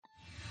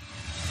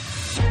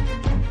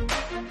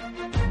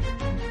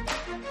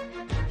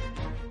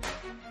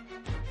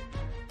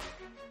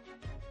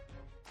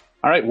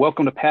All right,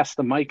 welcome to Pass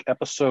the Mic,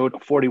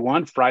 episode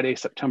 41, Friday,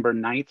 September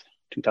 9th,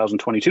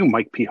 2022.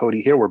 Mike P.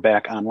 Hody here. We're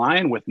back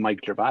online with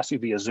Mike Gervasi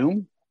via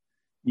Zoom.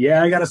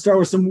 Yeah, I got to start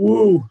with some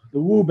woo. The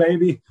woo,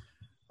 baby.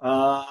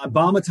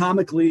 Bomb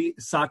atomically,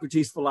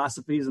 Socrates'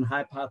 philosophies and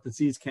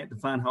hypotheses can't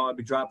define how I'd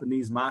be dropping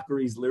these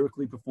mockeries,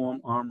 lyrically perform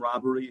armed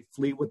robbery,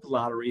 flee with the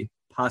lottery,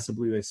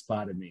 possibly they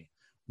spotted me.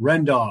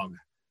 Rendog,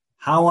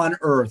 how on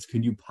earth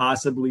can you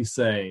possibly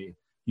say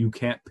you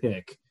can't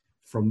pick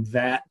from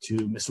that to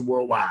Mr.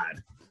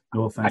 Worldwide?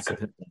 No offense to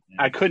him.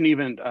 I couldn't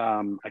even,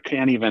 I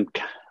can't even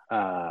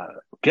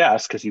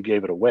guess because you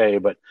gave it away,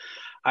 but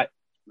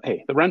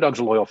hey, the Rendog's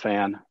a loyal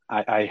fan.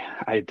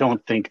 I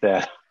don't think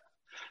that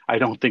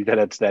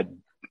it's that.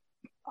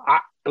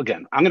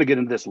 Again, I'm going to get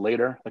into this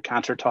later, the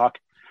concert talk.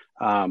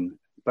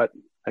 But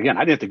again, I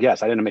didn't have to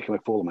guess. I didn't make a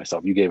fool of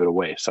myself. You gave it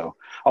away. So,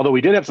 although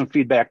we did have some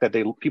feedback that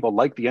people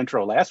liked the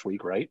intro last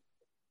week, right?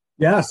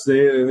 Yes,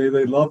 they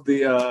loved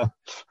the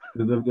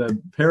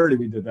parody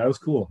we did. That was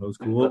cool.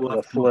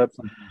 The flip.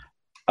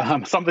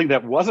 Something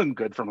that wasn't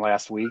good from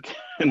last week,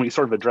 and we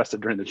sort of addressed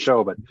it during the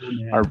show, but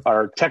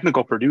our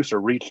technical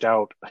producer reached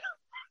out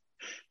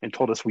and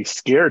told us we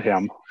scared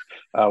him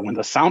when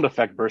the sound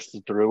effect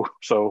bursted through.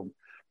 So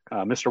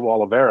Mr.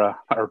 Walavera,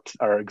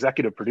 our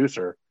executive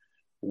producer,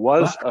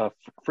 was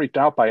freaked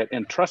out by it.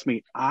 And trust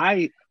me,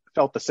 I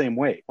felt the same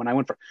way. When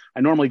I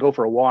normally go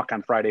for a walk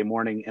on Friday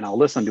morning, and I'll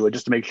listen to it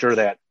just to make sure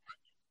that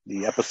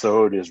the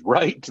episode is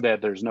right, that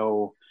there's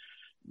no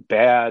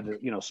bad,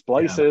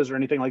 splices or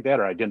anything like that,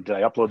 or did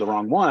I upload the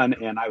wrong one?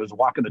 And I was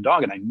walking the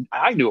dog, and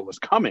I knew it was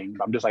coming.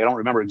 I don't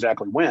remember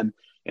exactly when.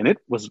 And it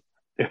was,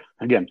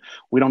 again,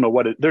 we don't know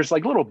what it. There's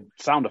like little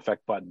sound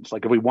effect buttons.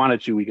 Like if we wanted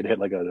to, we could hit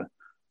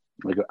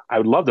I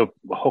would love to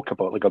hook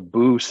up a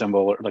boo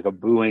symbol or like a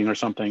booing or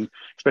something,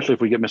 especially if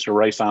we get Mr.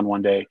 Rice on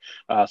one day,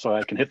 so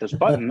I can hit this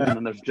button and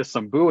then there's just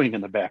some booing in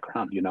the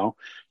background,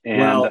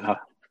 And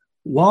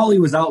Wally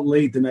was out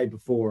late the night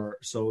before,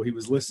 so he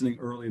was listening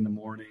early in the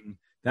morning.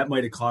 That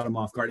might have caught him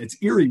off guard. It's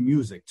eerie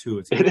music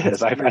too. It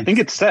is. I think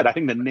it said. I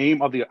think the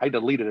name of I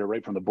deleted it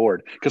right from the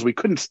board because we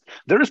couldn't.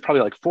 There is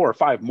probably like 4 or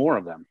 5 more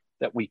of them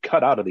that we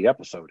cut out of the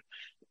episode.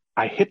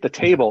 I hit the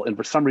table, and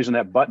for some reason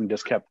that button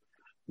just kept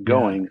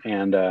going,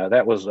 and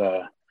that was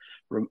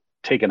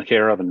taken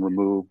care of and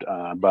removed.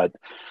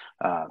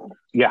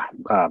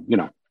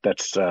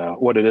 That's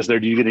what it is. There.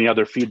 Do you get any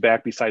other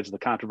feedback besides the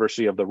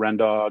controversy of the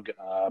Rendog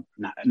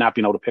not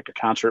being able to pick a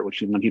concert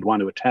when he'd want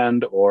to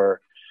attend,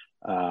 or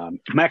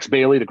Max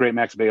Bailey, the great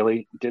Max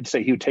Bailey, did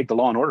say he would take the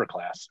Law and Order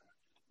class.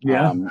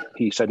 Yeah.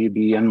 He said he'd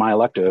be in my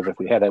elective if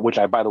we had that, which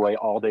I, by the way,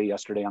 all day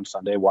yesterday on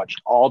Sunday,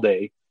 watched all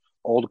day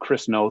old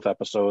Chris Noth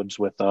episodes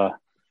with Jerry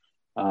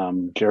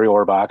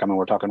Orbach. I mean,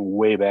 we're talking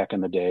way back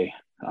in the day.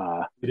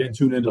 You didn't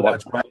tune in to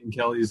watch Brian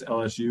Kelly's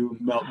LSU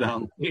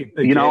meltdown.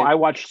 I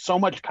watched so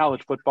much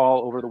college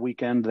football over the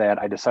weekend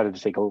that I decided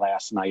to take a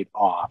last night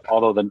off,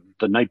 although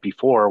the night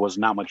before was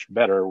not much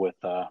better with,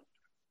 the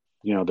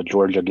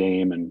Georgia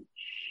game and,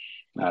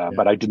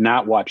 but I did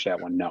not watch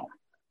that one. No,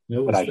 it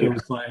was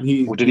fine.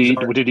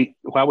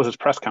 How was his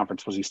press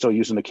conference? Was he still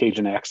using the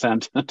Cajun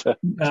accent? That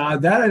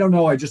I don't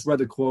know. I just read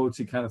the quotes.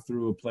 He kind of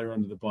threw a player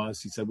under the bus.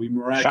 He said, "We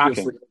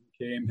miraculously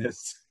became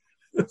his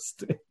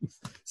things."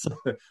 So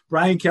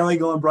Brian Kelly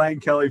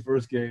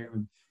first game.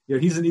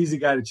 And, he's an easy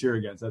guy to cheer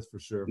against. That's for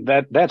sure.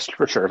 That's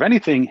for sure. If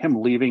anything,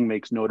 him leaving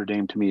makes Notre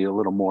Dame to me a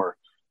little more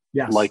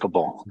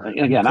likable.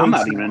 Again, I'm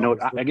not even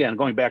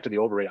going back to the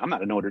overrated. I'm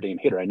not a Notre Dame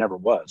hater. I never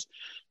was.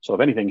 So if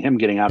anything, him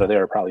getting out of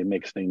there probably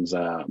makes things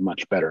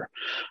much better.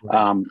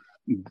 Right.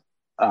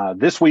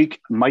 This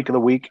week, Mike of the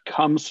Week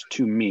comes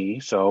to me.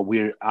 So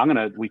we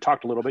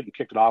talked a little bit. You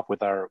kicked it off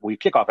we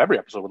kick off every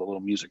episode with a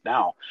little music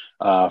now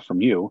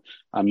from you.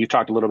 You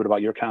talked a little bit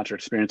about your concert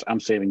experience.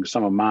 I'm saving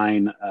some of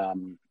mine.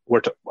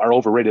 Our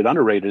overrated,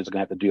 underrated is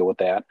going to have to deal with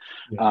that.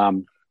 Yeah.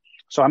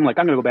 So I'm going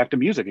to go back to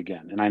music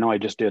again. And I know I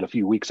just did a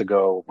few weeks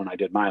ago when I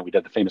did mine, we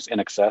did the famous In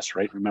Excess,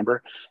 right?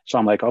 Remember? So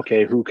I'm like,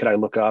 okay, who could I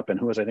look up? And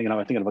who was I thinking of?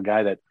 I'm thinking of a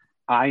guy that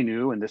I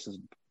knew, and this is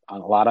a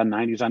lot on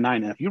 90s on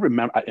 9. And if you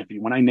remember,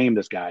 when I named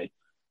this guy,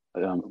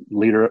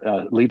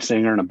 lead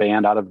singer in a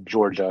band out of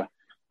Georgia,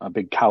 a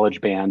big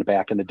college band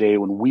back in the day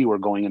when we were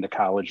going into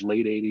college,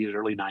 late 80s,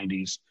 early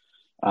 90s.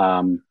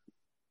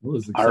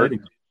 Was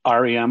exciting.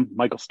 REM,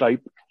 Michael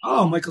Stipe.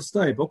 Oh, Michael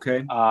Stipe.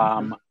 Okay.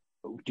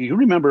 Do you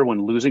remember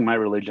when Losing My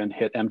Religion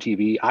hit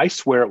MTV? I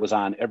swear it was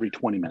on every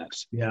 20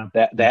 minutes. Yeah.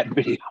 That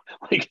video,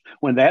 like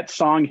when that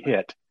song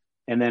hit,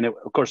 and then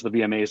of course the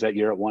VMAs that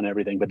year, it won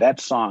everything. But that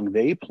song,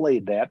 they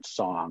played that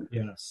song.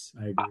 Yes,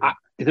 I agree.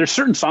 There's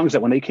certain songs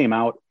that when they came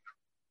out,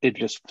 it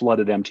just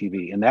flooded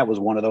MTV, and that was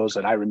one of those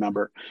that I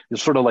remember.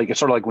 It's sort of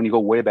like when you go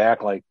way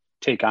back, like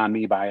 "Take on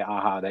Me" by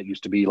Aha. That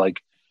used to be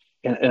like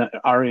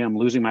REM,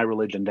 "Losing My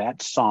Religion."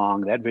 That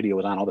song, that video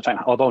was on all the time.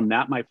 Although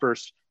not my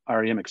first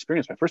REM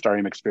experience. My first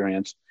REM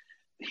experience,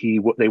 they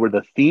were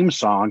the theme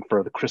song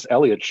for the Chris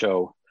Elliott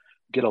show,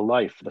 "Get a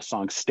Life." The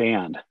song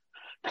 "Stand."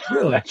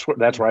 Really?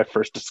 That's where I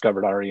first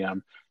discovered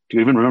REM. Do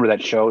you even remember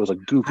that show? It was a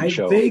goofy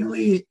show.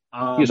 Vaguely.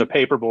 He was a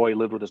paper boy,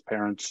 lived with his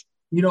parents.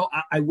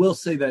 I will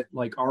say that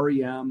like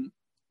REM,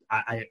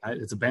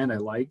 it's a band I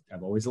liked.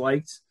 I've always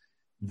liked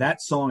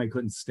that song. I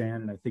couldn't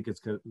stand, and I think it's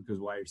because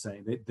why you're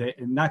saying they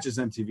and not just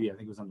MTV. I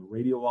think it was on the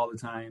radio all the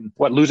time.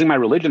 What, Losing My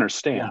Religion or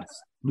Stand?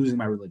 Yes, Losing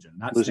My Religion,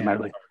 not Losing Stand.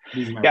 My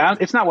Religion. Yeah,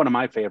 it's not one of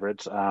my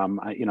favorites.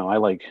 I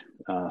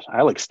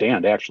like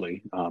Stand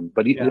actually,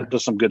 but he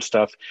does some good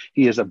stuff.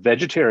 He is a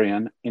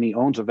vegetarian and he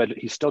owns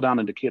he's still down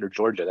in Decatur,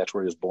 Georgia. That's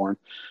where he was born.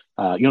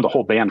 The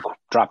whole band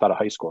dropped out of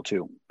high school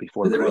too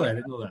before. Really? I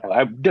didn't know that.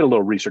 I did a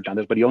little research on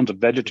this, but he owns a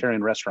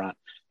vegetarian restaurant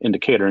in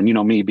Decatur.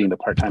 And me being the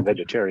part-time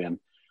vegetarian,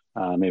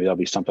 maybe that'll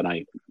be something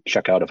I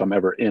check out if I'm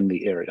ever in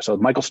the area. So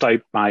Michael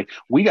Stipe,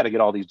 we got to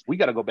get all these. We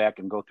got to go back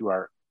and go through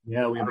our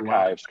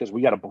archives because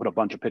we got to put a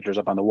bunch of pictures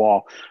up on the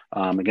wall.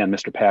 Again,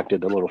 Mr. Pack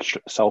did the little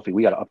selfie.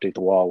 We got to update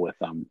the wall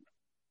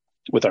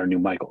with our new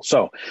Michael.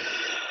 So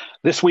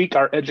this week,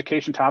 our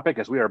education topic,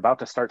 as we are about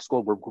to start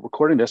school, we're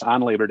recording this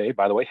on Labor Day.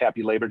 By the way,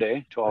 happy Labor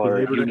Day to all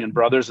our union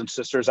brothers and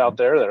sisters out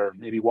there that are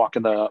maybe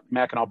walking the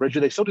Mackinac Bridge. Do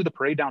they still do the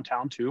parade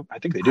downtown too? I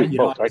think they do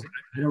both, right?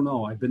 I don't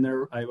know. I've been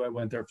there. I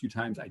went there a few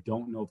times. I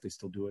don't know if they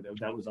still do it.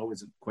 That was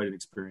always quite an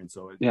experience.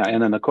 So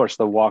and then of course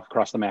the walk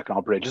across the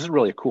Mackinac Bridge. This is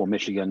really a cool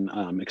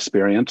Michigan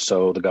experience.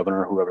 So the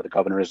governor, whoever the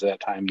governor is at that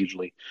time,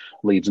 usually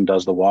leads and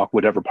does the walk,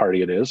 whatever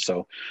party it is.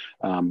 So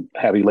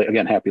happy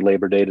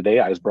Labor Day today.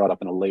 I was brought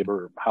up in a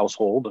labor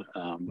household.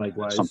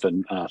 Likewise.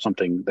 Something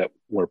that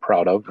we're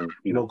proud of. And,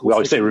 we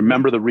always say,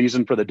 remember the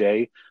reason for the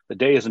day. The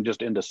day isn't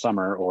just into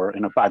summer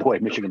by the way,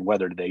 Michigan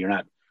weather today. You're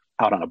not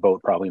out on a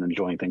boat probably and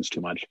enjoying things too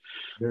much.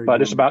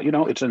 But it's about,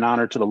 it's an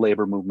honor to the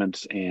labor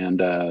movements and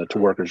to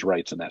workers'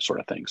 rights and that sort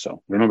of thing.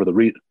 So remember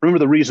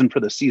the reason for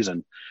the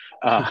season.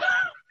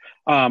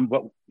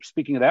 But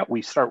speaking of that,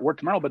 we start work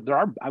tomorrow, but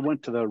I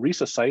went to the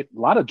RESA site, a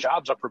lot of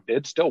jobs up for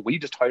bid still. We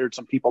just hired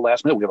some people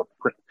last minute. We have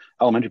a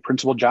elementary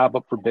principal job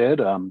up for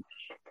bid.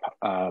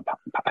 I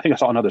think I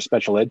saw another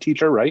special ed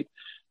teacher, right?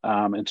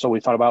 And so we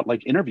thought about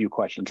like interview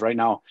questions. Right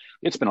now,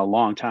 it's been a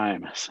long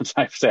time since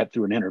I've sat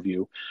through an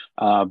interview,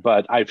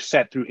 but I've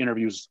sat through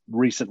interviews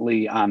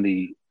recently on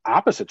the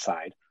opposite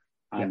side,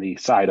 on the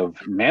side of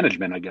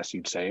management, I guess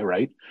you'd say,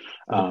 right?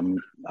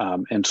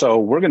 And so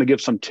we're going to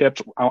give some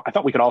tips. I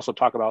thought we could also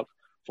talk about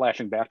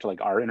flashing back to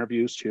like our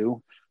interviews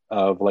too,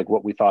 of like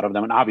what we thought of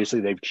them. And obviously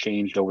they've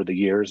changed over the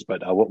years,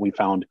 but what we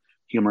found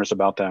humorous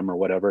about them or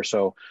whatever.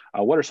 So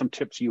what are some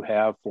tips you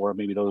have for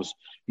maybe those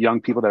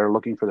young people that are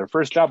looking for their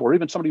first job, or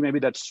even somebody maybe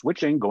that's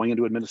switching, going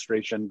into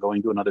administration,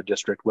 going to another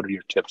district? What are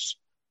your tips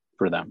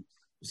for them?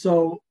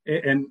 So,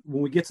 and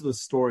when we get to the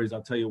stories,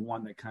 I'll tell you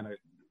one that kind of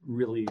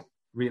really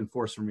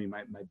reinforced for me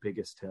my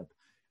biggest tip.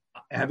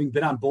 Having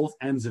been on both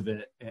ends of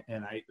it,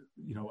 and I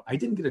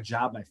didn't get a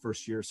job my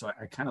first year, so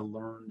I kind of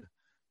learned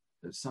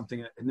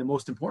something. And the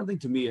most important thing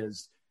to me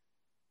is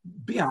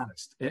be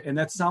honest. And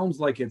that sounds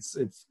like it's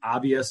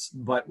obvious,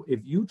 but if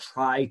you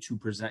try to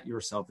present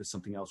yourself as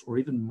something else, or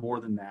even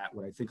more than that,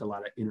 what I think a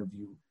lot of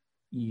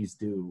interviewees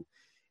do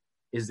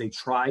is they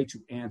try to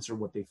answer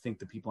what they think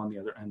the people on the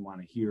other end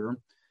want to hear.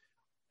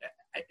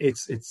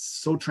 It's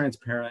so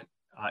transparent.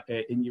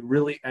 And you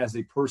really, as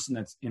a person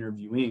that's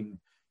interviewing,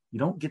 you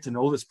don't get to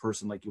know this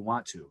person like you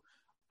want to.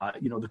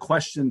 The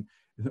question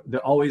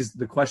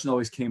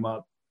always came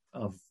up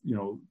of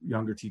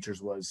younger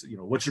teachers was,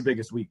 what's your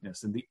biggest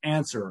weakness? And the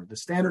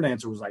standard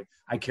answer was like,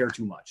 I care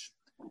too much.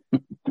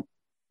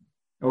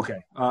 Okay,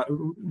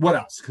 what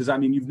else? Because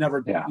you've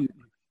never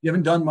you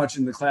haven't done much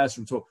in the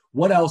classroom, so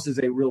what else is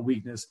a real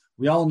weakness?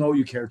 We all know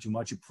you care too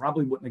much. You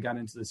probably wouldn't have gotten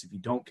into this if you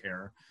don't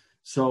care.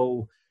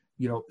 So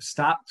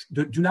stop.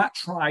 Do not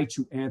try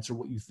to answer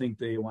what you think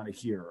they want to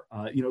hear.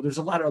 There's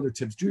a lot of other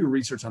tips. Do your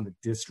research on the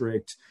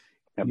district.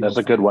 That's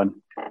a good one.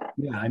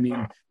 Yeah,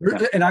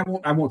 and I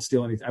won't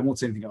steal anything. I won't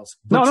say anything else.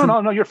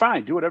 No, you're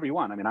fine. Do whatever you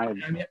want.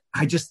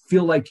 I just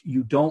feel like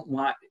you don't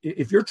want,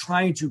 if you're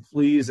trying to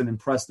please and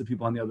impress the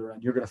people on the other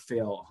end, you're going to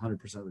fail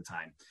 100% of the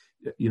time.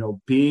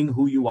 Being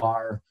who you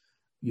are,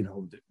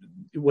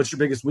 what's your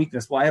biggest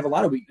weakness? Well, I have a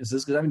lot of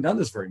weaknesses because I haven't done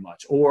this very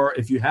much. Or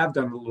if you have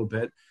done it a little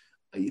bit,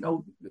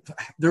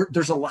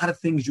 there's a lot of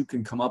things you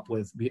can come up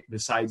with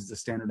besides the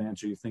standard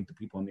answer you think the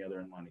people on the other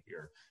end want to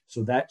hear.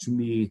 So that to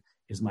me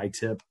is my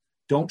tip.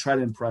 Don't try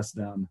to impress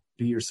them.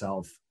 Be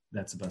yourself.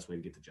 That's the best way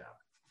to get the job.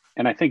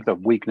 And I think the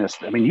weakness,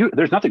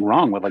 there's nothing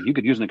wrong with, like, you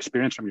could use an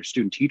experience from your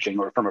student teaching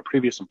or from a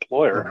previous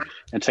employer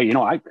and say,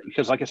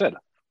 because like I said,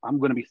 I'm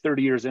going to be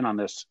 30 years in on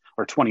this,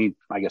 or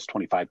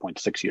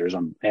 25.6 years.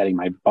 I'm adding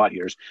my bought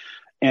years.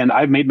 And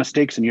I've made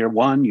mistakes in year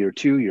 1, year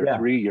 2, year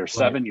 3, year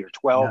 7, year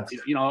 12,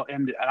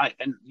 and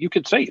you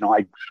could say,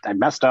 I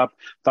messed up,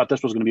 thought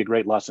this was going to be a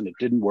great lesson. It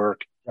didn't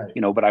work,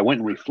 but I went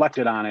and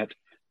reflected on it.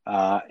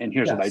 And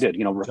here's what I did.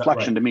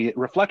 Reflection to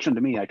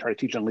me, I try to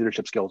teach on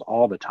leadership skills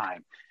all the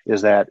time,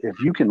 is that if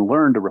you can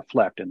learn to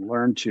reflect and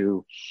learn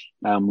to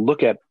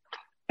look at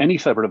any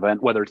type of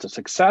event, whether it's a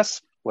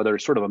success, whether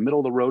it's sort of a middle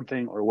of the road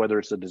thing, or whether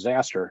it's a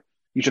disaster,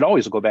 you should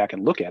always go back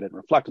and look at it and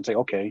reflect and say,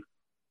 okay,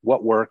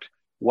 what worked,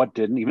 what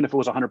didn't? Even if it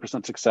was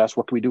 100% success,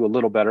 what can we do a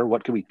little better?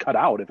 What can we cut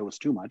out if it was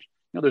too much?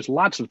 There's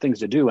lots of things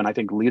to do. And I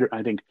think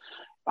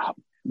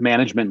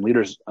management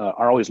leaders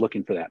are always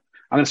looking for that.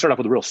 I'm going to start off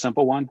with a real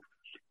simple one.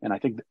 And I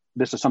think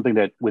this is something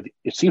that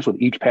it seems with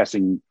each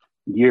passing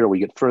year, we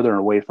get further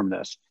away from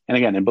this. And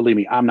again, and believe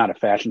me, I'm not a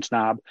fashion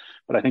snob,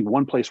 but I think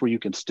one place where you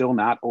can still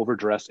not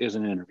overdress is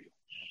an interview.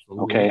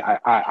 Okay.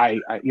 I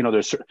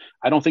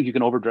don't think you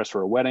can overdress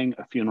for a wedding,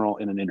 a funeral,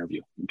 and an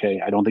interview. Okay.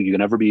 I don't think you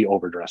can ever be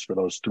overdressed for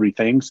those three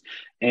things.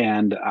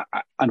 And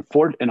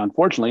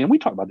unfortunately, and we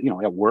talk about,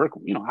 at work,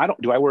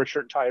 do I wear a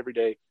shirt and tie every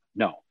day?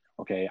 No.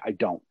 Okay. I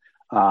don't.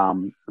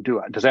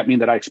 Does that mean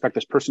that I expect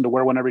this person to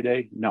wear one every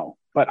day? No,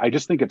 but I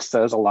just think it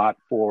says a lot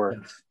for,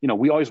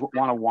 we always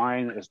want to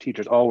whine as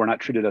teachers. Oh, we're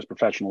not treated as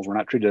professionals. We're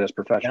not treated as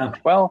professionals.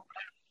 Yeah. Well,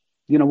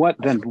 you know what?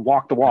 Then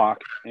walk the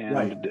walk,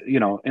 and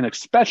and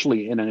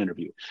especially in an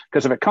interview,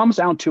 because if it comes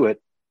down to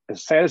it,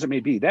 as sad as it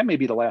may be, that may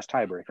be the last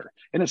tiebreaker,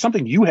 and it's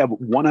something you have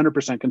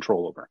 100%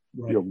 control over.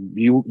 Right.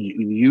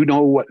 You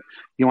know what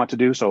you want to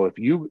do. So if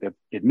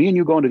me and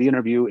you go into the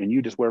interview and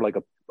you just wear like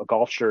a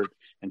golf shirt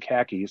and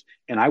khakis,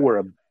 and I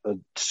wear a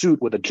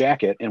suit with a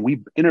jacket, and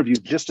we interview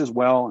just as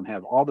well and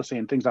have all the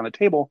same things on the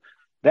table,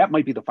 that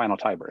might be the final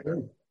tiebreaker.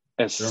 Sure.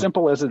 As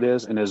simple as it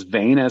is, and as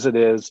vain as it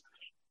is.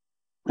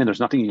 And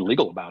there's nothing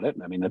illegal about it.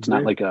 I mean, it's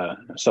not like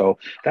so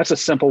that's a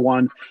simple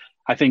one.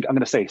 I think I'm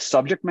going to say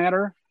subject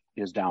matter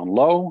is down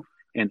low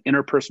and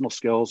interpersonal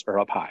skills are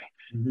up high.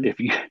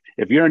 Mm-hmm.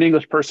 If you're an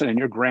English person and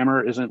your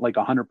grammar isn't like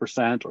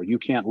 100%, or you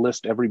can't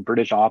list every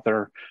British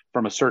author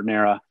from a certain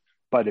era,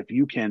 but if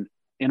you can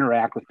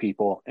interact with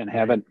people and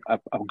have a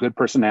good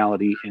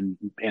personality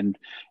and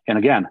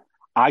again,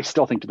 I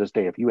still think to this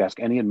day, if you ask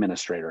any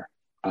administrator,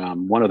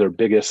 one of their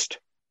biggest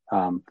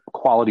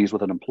qualities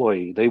with an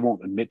employee, they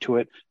won't admit to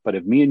it. But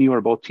if me and you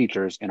are both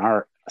teachers and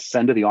our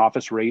send to the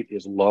office rate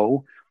is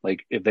low,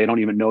 like if they don't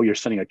even know you're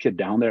sending a kid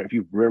down there, if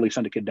you rarely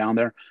send a kid down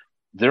there,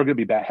 they're going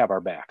to have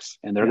our backs,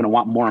 and they're going to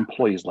want more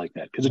employees like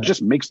that, because it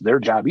just makes their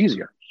job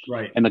easier.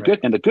 Right. And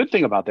the good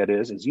thing about that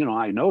is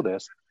I know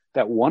this,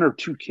 that one or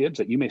two kids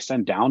that you may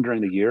send down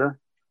during the year,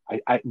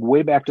 I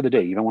way back to the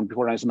day, even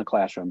before I was in the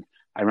classroom,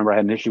 I remember I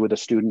had an issue with a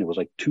student. It was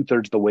like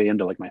 2/3 the way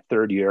into like my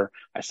third year.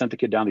 I sent the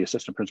kid down to the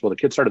assistant principal. The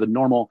kid started the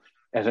normal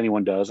as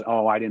anyone does.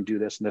 Oh, I didn't do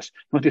this and this.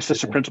 What the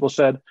assistant principal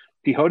said,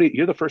 Pihodi,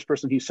 you're the first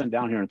person he sent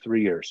down here in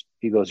 3 years.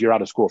 He goes, you're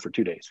out of school for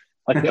 2 days.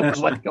 Like it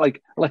was like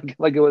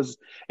it was,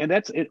 and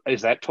that's it.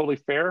 Is that totally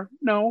fair?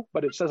 No,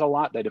 but it says a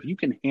lot that if you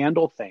can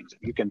handle things,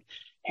 if you can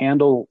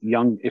handle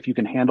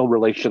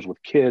relationships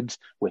with kids,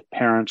 with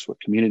parents, with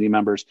community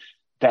members,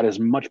 that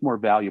is much more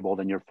valuable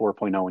than your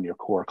 4.0 in your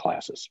core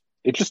classes.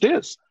 It just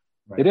is.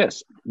 Right. It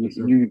is.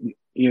 And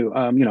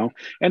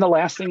the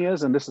last thing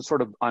is, and this is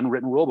sort of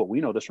unwritten rule, but we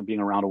know this from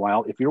being around a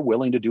while, if you're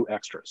willing to do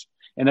extras,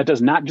 and that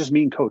does not just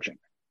mean coaching.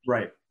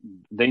 Right.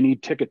 They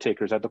need ticket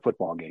takers at the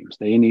football games.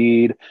 They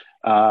need,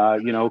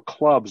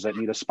 clubs that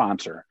need a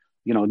sponsor.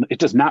 It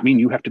does not mean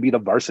you have to be the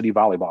varsity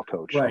volleyball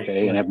coach. Right. Okay.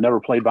 Right. And have never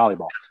played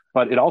volleyball,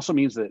 but it also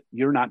means that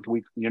you're not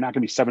going to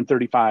be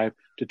 7:35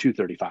 to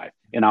 2:35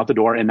 and out the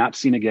door and not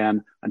seen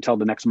again until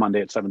the next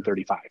Monday at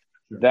 7:35.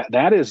 Sure.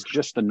 That is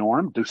just the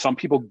norm. Do some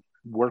people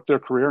work their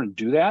career and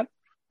do that?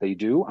 They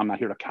do. I'm not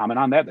here to comment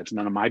on that. That's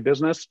none of my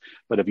business.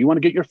 But if you want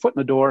to get your foot in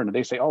the door and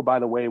they say, oh, by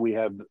the way, we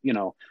have,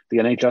 the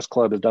NHS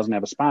club that doesn't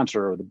have a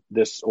sponsor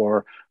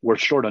or we're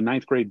short a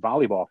 9th grade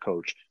volleyball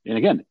coach. And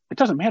again, it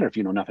doesn't matter if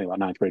you know nothing about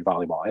 9th grade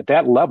volleyball. At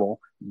that level,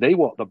 the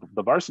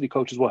varsity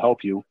coaches will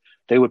help you.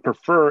 They would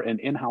prefer an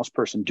in-house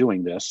person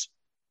doing this.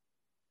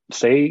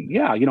 Say,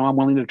 yeah, I'm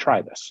willing to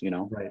try this,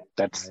 Right.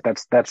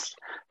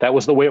 That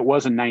was the way it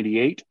was in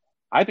 98.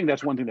 I think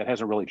that's one thing that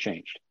hasn't really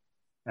changed.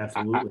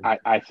 Absolutely.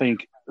 I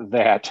think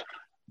that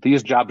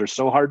these jobs are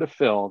so hard to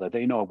fill that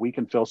they know if we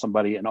can fill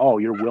somebody and, oh,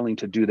 you're willing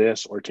to do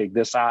this or take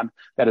this on,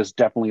 that is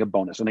definitely a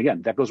bonus. And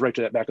again, that goes right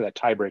to back to that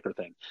tiebreaker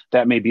thing.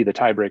 That may be the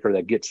tiebreaker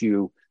that gets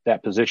you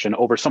that position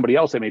over somebody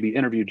else that may be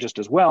interviewed just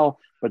as well,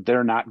 but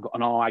they're not,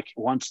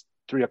 once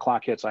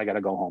 3:00 hits, I got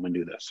to go home and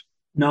do this.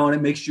 No, and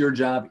it makes your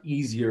job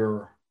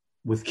easier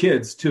with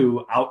kids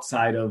too,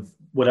 outside of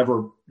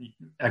whatever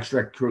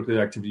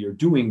extracurricular activity you're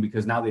doing,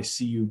 because now they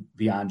see you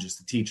beyond just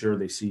a teacher.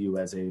 They see you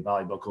as a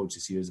volleyball coach. They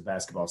see you as a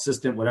basketball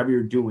assistant. Whatever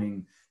you're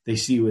doing, they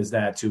see you as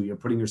that too. You're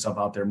putting yourself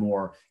out there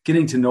more,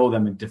 getting to know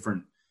them in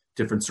different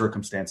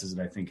circumstances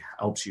that I think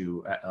helps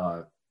you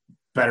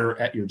better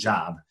at your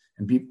job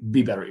and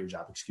be better at your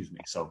job. Excuse me.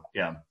 So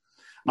yeah.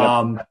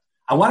 Yep.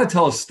 I want to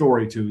tell a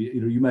story too.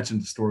 You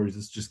mentioned the stories.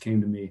 This just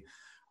came to me.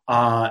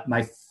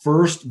 My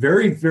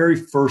very, very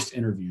first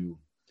interview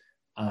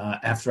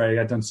after I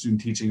got done student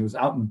teaching, it was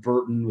out in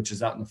Burton, which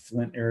is out in the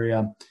Flint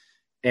area.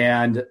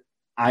 And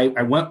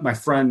I went, my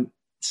friend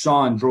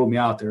Sean drove me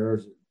out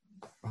there,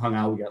 hung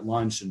out, we got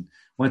lunch and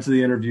went to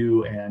the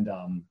interview. And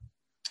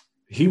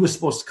he was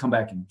supposed to come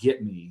back and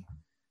get me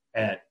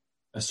at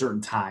a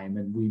certain time.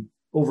 And we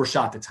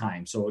overshot the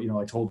time. So,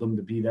 I told him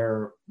to be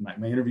there.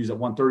 My interview's at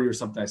 1:30 or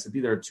something. I said,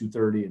 be there at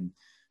 2:30. And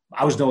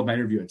I was done with my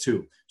interview at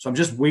 2. So I'm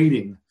just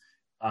waiting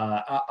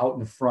out in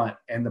the front,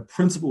 and the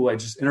principal I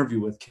just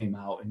interviewed with came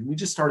out, and we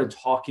just started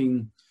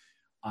talking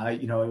I,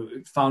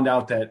 found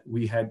out that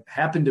we had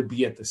happened to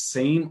be at the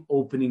same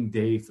opening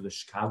day for the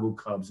Chicago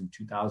Cubs in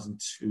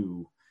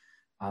 2002,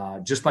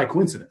 just by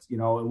coincidence,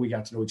 and we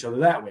got to know each other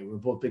that way. We were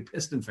both big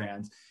Piston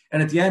fans.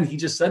 And at the end, he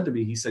just said to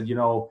me, he said,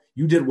 you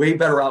did way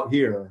better out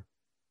here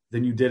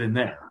than you did in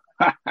there.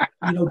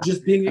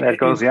 Just being that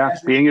goes,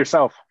 being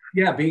yourself.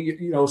 Yeah,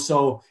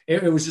 so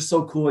it was just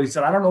so cool. He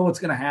said, I don't know what's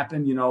going to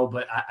happen,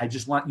 but I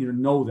just want you to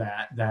know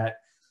that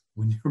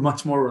when you're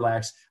much more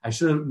relaxed. I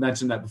should have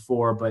mentioned that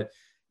before, but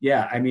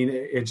yeah, I mean,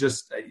 it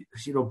just,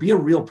 be a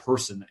real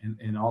person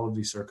in all of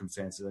these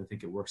circumstances. I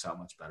think it works out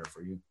much better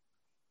for you.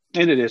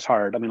 And it is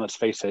hard. I mean, let's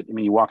face it. I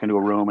mean, you walk into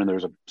a room and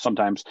there's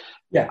sometimes.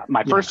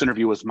 My first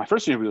interview was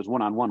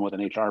one-on-one with an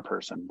HR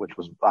person, which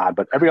was odd.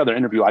 But every other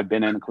interview I've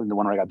been in, including the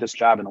one where I got this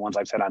job and the ones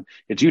I've sat on,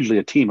 it's usually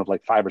a team of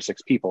like 5 or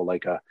 6 people,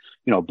 like a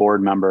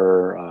board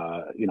member,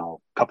 a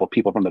couple of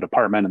people from the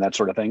department and that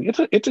sort of thing.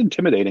 It's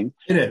intimidating.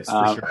 It is,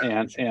 for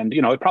sure. And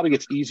it probably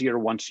gets easier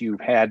once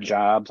you've had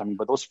jobs. I mean,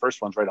 but those first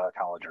ones right out of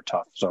college are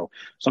tough. So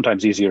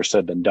sometimes easier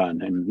said than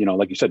done. And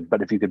like you said,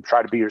 but if you could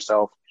try to be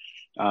yourself,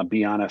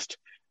 be honest.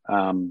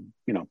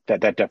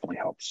 That definitely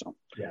helps. So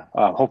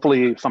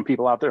hopefully some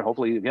people out there,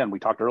 again, we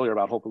talked earlier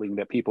about hopefully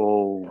that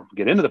people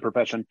get into the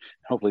profession.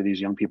 Hopefully these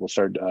young people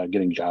start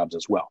getting jobs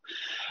as well.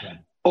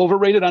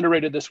 Overrated,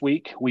 underrated this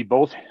week. We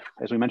both,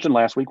 as we mentioned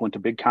last week, went to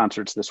big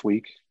concerts this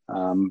week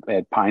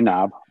at Pine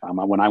Knob.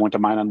 When I went to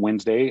mine on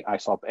Wednesday, I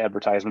saw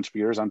advertisements for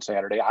yours on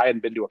Saturday. I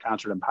hadn't been to a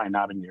concert in Pine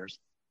Knob in years.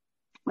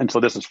 And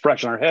so this is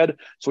fresh in our head.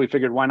 So we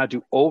figured, why not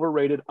do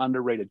overrated,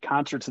 underrated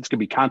concerts? This could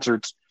be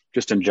concerts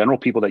just in general,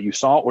 people that you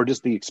saw, or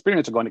just the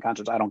experience of going to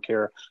concerts. I don't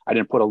care. I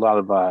didn't put a lot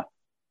of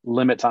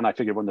limits on. I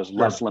figured when there's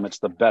less limits,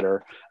 the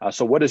better.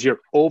 So what is your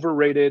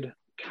overrated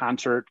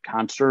concert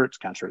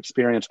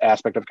experience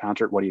aspect of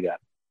concert? What do you got?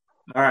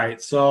 All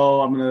right. So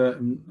I'm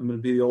gonna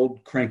be the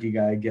old cranky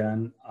guy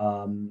again,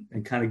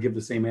 and kind of give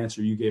the same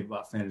answer you gave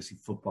about fantasy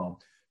football.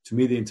 To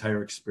me, the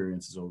entire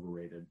experience is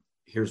overrated.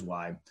 Here's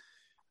why.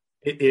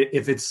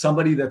 If it's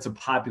somebody that's a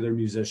popular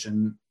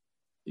musician,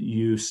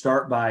 you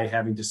start by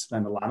having to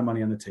spend a lot of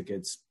money on the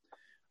tickets.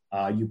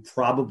 You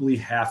probably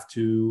have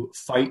to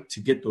fight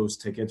to get those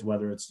tickets,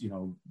 whether it's,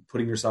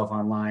 putting yourself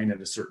online at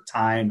a certain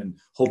time and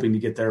hoping to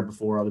get there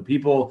before other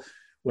people,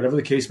 whatever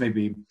the case may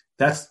be.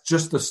 That's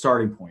just the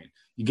starting point.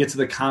 You get to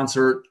the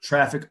concert,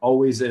 traffic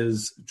always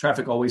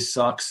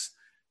sucks.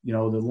 The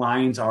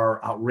lines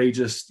are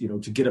outrageous. To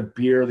get a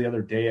beer the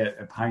other day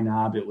at Pine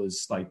Knob, it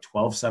was like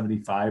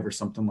 $12.75 or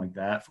something like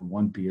that for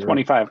one beer.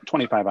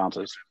 25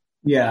 ounces.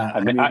 Yeah. I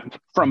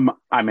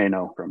may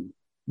know from.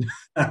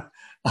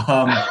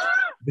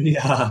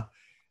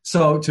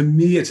 So to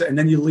me, and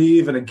then you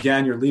leave, and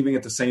again, you're leaving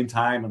at the same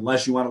time,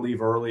 unless you want to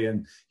leave early,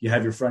 and you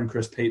have your friend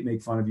Chris Pate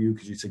make fun of you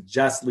because you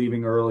suggest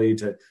leaving early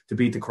to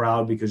beat the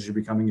crowd because you're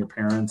becoming your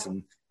parents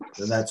and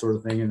that sort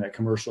of thing in that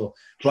commercial.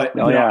 But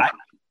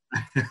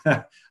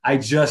the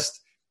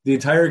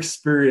entire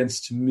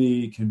experience to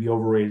me can be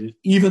overrated,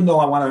 even though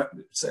I want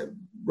to say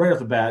right off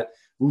the bat,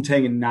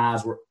 Wu-Tang and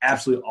Nas were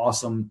absolutely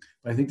awesome,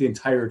 but I think the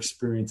entire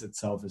experience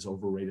itself is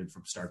overrated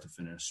from start to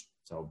finish.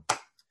 So,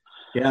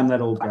 yeah, I'm that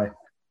old guy.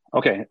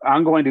 Okay,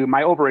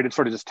 my overrated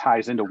sort of just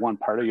ties into one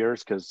part of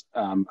yours because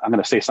I'm going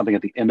to say something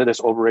at the end of this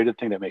overrated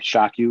thing that may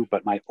shock you,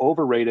 but my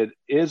overrated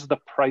is the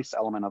price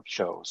element of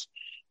shows.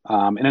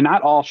 And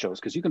not all shows,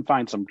 because you can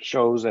find some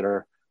shows that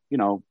are,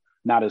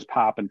 not as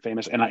pop and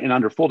famous. And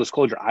under full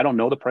disclosure, I don't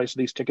know the price of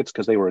these tickets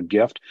because they were a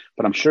gift,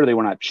 but I'm sure they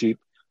were not cheap.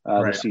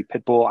 To see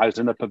Pitbull, I was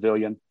in the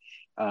pavilion.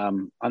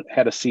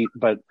 Had a seat,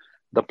 but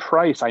the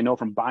price I know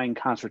from buying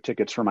concert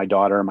tickets for my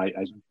daughter.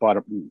 I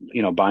bought,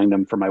 buying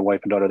them for my wife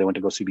and daughter. They went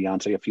to go see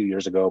Beyonce a few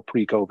years ago,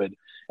 pre-COVID,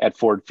 at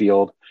Ford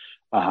Field.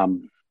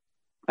 And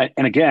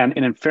again,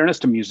 and in fairness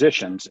to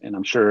musicians, and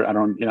I'm sure I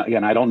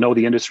don't know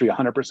the industry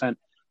 100%.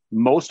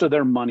 Most of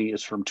their money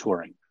is from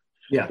touring.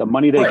 Yeah, the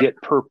money they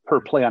get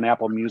per play on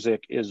Apple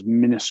Music is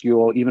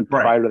minuscule. Even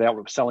prior to that,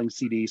 we're selling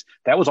CDs.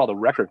 That was all the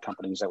record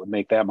companies that would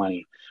make that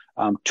money.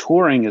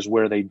 Touring is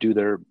where they do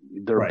their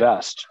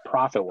best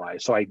profit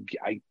wise. So I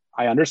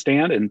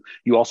understand. And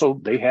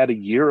they had a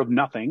year of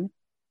nothing,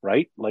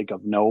 right? Like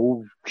of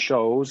no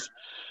shows.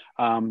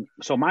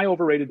 So my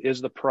overrated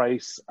is the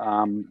price,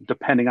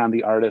 depending on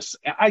the artist.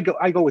 I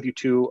go with you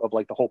too, of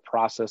like the whole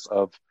process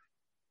of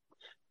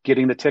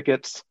getting the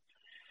tickets.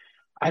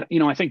 I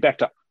think back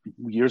to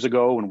years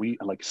ago when we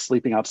like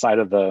sleeping outside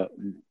of the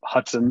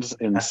Hudson's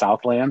in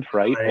Southland,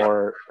 right?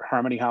 Or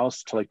Harmony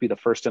House to like be the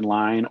first in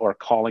line, or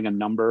calling a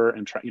number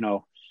and try,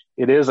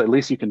 it is, at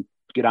least you can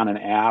get on an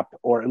app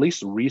or at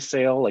least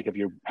resale. Like if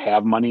you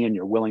have money and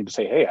you're willing to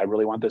say, hey, I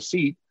really want this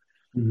seat.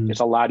 Mm-hmm.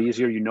 It's a lot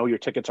easier. Your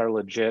tickets are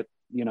legit,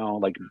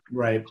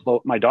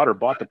 my daughter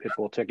bought the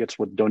Pitbull tickets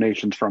with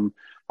donations from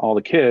all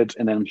the kids.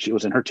 And then she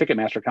was in her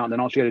Ticketmaster account. And then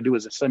all she had to do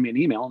was send me an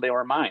email and they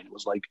were mine. It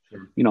was like,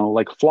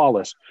 like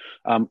flawless.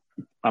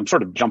 I'm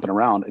sort of jumping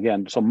around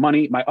again. So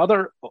money, my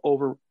other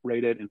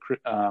overrated,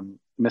 and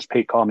Miss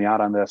Pate called me out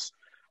on this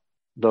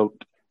though.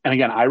 And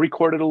again, I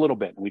recorded a little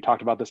bit, and we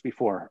talked about this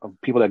before, of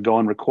people that go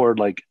and record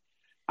like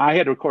I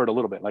had to record a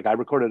little bit. Like I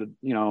recorded,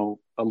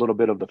 a little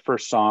bit of the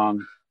first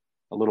song,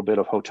 a little bit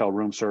of Hotel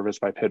Room Service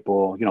by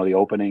Pitbull, the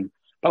opening,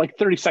 but like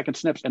 30-second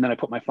snips. And then I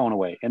put my phone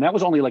away. And that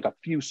was only like a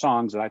few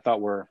songs that I thought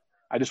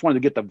I just wanted to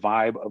get the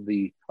vibe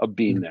of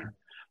being there.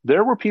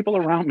 There were people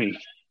around me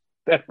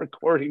that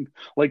recording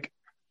like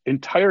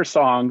entire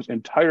songs,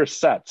 entire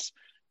sets.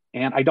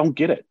 And I don't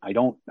get it.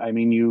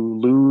 You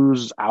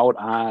lose out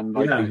on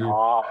like the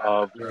awe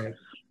of,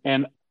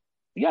 and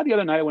yeah, the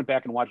other night I went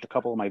back and watched a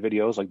couple of my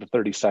videos, like the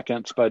 30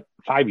 seconds, but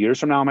 5 years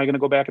from now, am I going to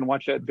go back and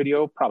watch that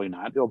video? Probably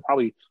not. It'll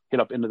probably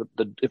hit up into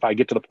if I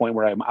get to the point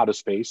where I'm out of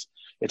space,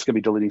 it's going to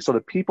be deleting. So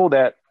the people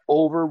that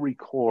over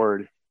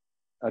record,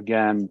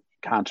 again,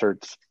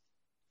 concerts,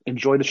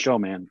 enjoy the show,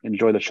 man.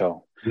 Enjoy the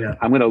show. Yeah.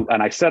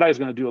 And I said I was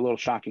going to do a little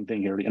shocking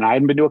thing here, and I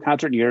hadn't been to a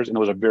concert in years, and it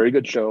was a very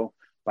good show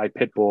by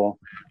Pitbull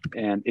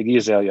and Iggy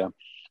Azalea.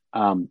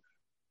 And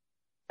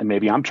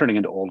maybe I'm turning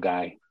into old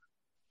guy.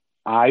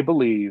 I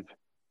believe,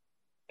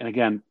 and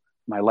again,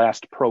 my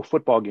last pro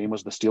football game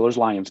was the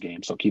Steelers-Lions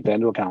game, so keep that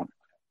into account.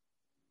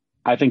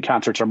 I think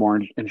concerts are more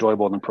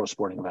enjoyable than pro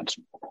sporting events.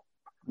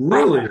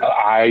 Really?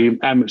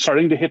 I'm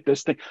starting to hit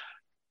this thing.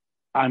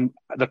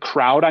 The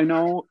crowd I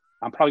know,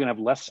 I'm probably going to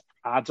have less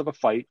odds of a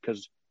fight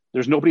because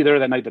there's nobody there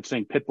that night that's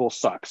saying Pitbull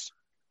sucks.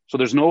 So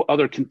there's no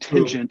other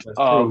contingent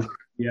of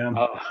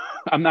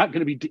I'm not going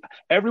to be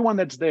everyone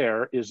that's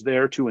there is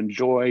there to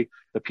enjoy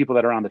the people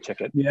that are on the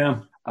ticket.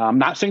 Yeah. I'm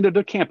not saying that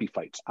there can't be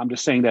fights. I'm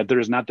just saying that there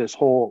is not this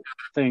whole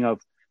thing of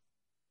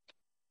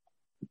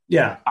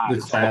the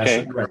class.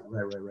 Okay. Right.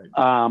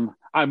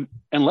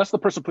 Unless the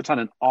person puts on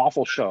an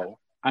awful show,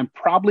 I'm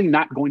probably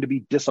not going to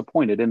be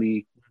disappointed in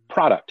the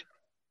product.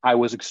 I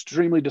was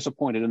extremely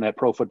disappointed in that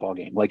pro football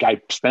game. Like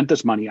I spent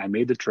this money, I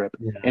made the trip,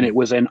 and it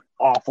was an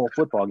awful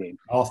football game.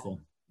 Awful.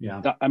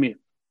 Yeah. I mean,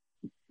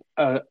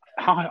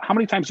 how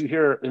many times you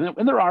hear,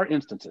 and there are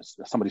instances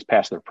that somebody's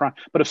past their prime,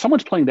 but if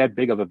someone's playing that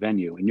big of a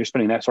venue and you're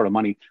spending that sort of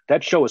money,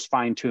 that show is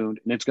fine tuned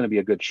and it's going to be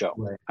a good show.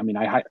 Right. I mean,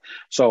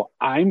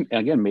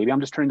 maybe I'm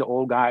just turning to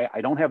old guy.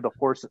 I don't have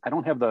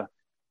the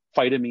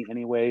fight in me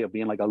anyway of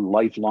being like a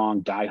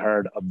lifelong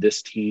diehard of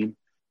this team.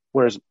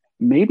 Whereas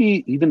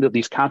maybe even though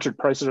these concert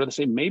prices are the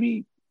same,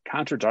 maybe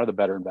concerts are the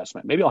better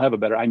investment. Maybe I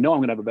know I'm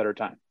going to have a better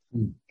time.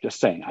 Just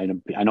saying.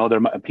 I know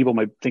people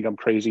might think I'm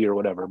crazy or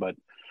whatever, but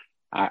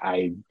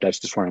that's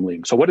just where I'm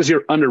leading. So what is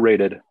your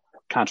underrated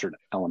concert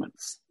element?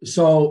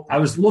 So I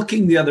was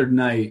looking the other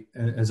night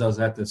as I was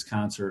at this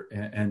concert,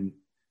 and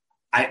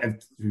to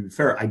be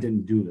fair, I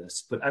didn't do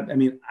this, but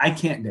I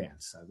can't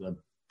dance. I'll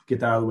get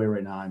that out of the way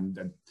right now.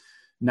 I'm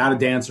not a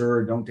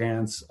dancer. Don't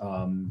dance.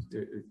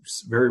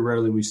 Very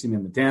rarely we see me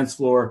on the dance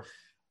floor.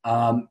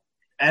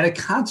 At a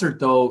concert,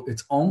 though,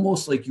 it's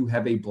almost like you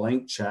have a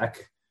blank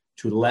check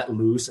to let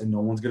loose, and no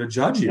one's going to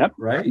judge you,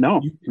 right?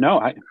 No,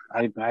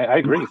 I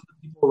agree.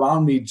 People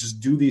around me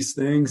just do these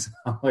things.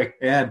 I'm like,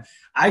 man,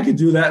 I could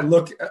do that.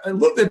 Look a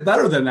little bit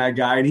better than that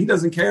guy, and he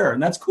doesn't care,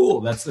 and that's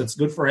cool. That's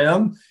good for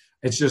him.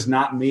 It's just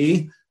not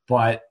me.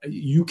 But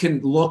you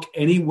can look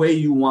any way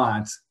you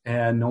want,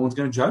 and no one's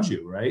going to judge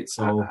you, right?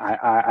 So,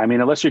 I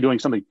mean, unless you're doing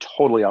something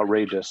totally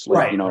outrageous,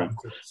 like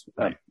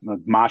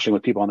moshing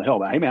with people on the hill.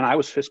 But hey, man, I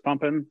was fist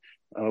pumping.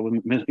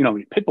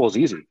 Pitbull's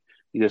easy.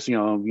 You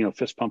just,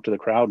 fist pump to the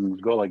crowd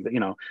and go like,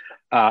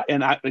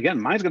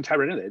 again, mine's going to tie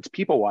right into it. It's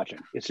people watching.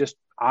 It's just,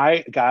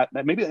 I got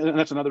that. Maybe and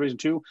that's another reason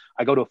too.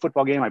 I go to a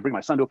football game. I bring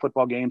my son to a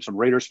football game. Some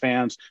Raiders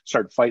fans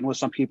start fighting with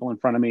some people in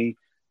front of me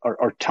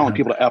or telling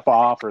people to F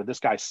off or this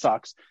guy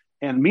sucks.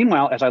 And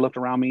meanwhile, as I looked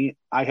around me,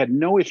 I had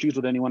no issues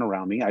with anyone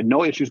around me. I had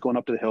no issues going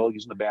up to the hill,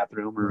 using the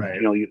bathroom or,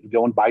 you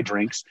go and buy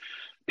drinks.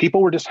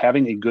 People were just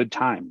having a good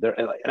time there.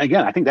 And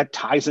again, I think that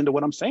ties into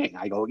what I'm saying.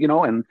 I go,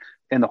 and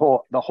the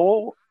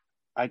whole,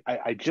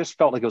 I just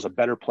felt like it was a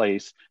better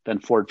place than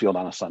Ford Field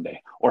on a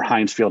Sunday or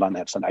Heinz Field on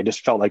that Sunday. I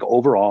just felt like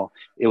overall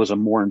it was a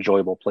more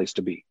enjoyable place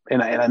to be.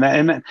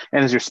 And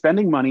as you're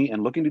spending money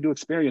and looking to do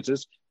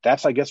experiences,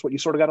 that's, I guess, what you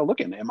sort of got to look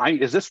in.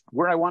 Is this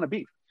where I want to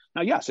be?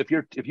 Now, yes, if you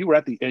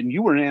were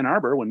you were in Ann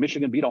Arbor when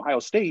Michigan beat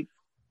Ohio State,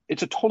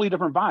 it's a totally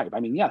different vibe.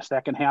 I mean, yes,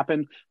 that can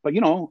happen. But,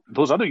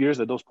 those other years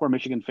that those poor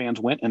Michigan fans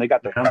went and they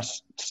got their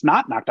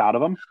snot knocked out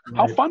of them.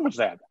 How fun was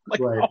that?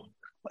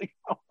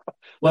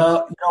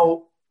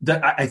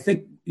 I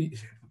think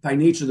by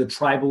nature, the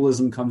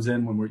tribalism comes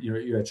in when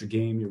you're at your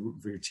game, you're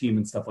rooting for your team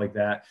and stuff like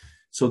that.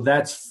 So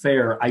that's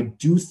fair. I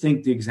do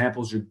think the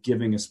examples you're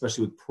giving,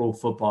 especially with pro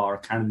football, are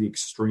kind of the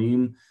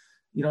extreme.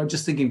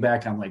 Just thinking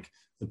back on like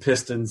the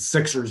Pistons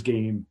Sixers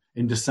game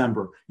in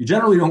December, you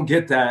generally don't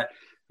get that.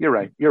 You're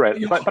right.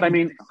 But I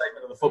mean,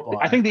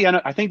 I think the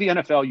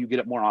NFL, you get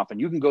it more often.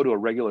 You can go to a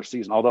regular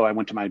season. Although I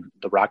went to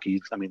the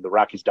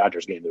Rockies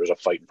Dodgers game, there was a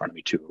fight in front of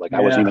me too. Like I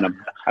wasn't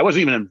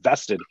even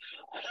invested,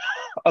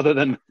 other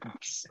than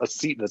a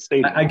seat in the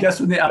stadium. I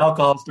guess when the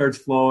alcohol starts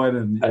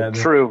flowing, and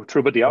true.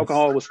 But the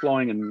alcohol was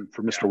flowing, and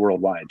for Mr.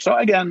 Worldwide. So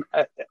again,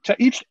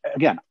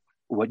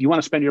 what you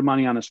want to spend your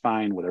money on is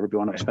fine. Whatever you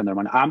want to spend their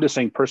money. I'm just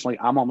saying personally,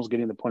 I'm almost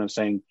getting to the point of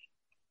saying,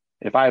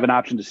 if I have an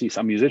option to see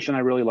some musician I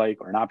really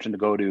like, or an option to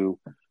go to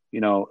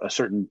a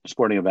certain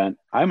sporting event,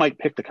 I might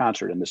pick the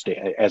concert in this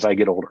day as I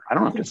get older. I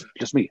don't know,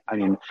 just me. I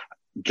mean,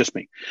 just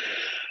me.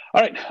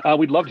 All right.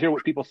 We'd love to hear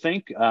what people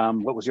think.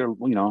 What was your,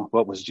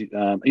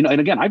 and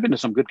again, I've been to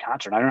some good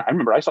concert. I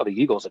remember I saw the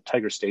Eagles at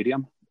Tiger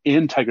Stadium,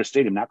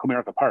 not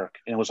Comerica Park.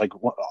 And it was like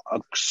a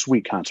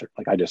sweet concert.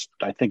 Like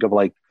I think of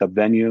like the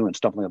venue and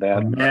stuff like that.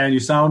 Oh, man, you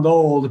sound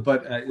old,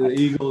 but the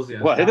Eagles.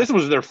 Yeah. Well, this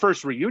was their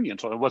first reunion.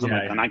 So it wasn't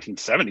the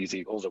 1970s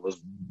Eagles. It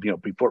was,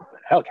 before,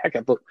 heck,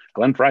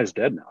 Glenn Fry's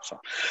dead now. So,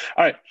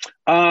 all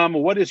right.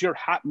 What is your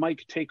hot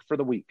mic take for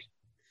the week?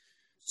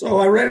 So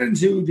I ran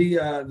into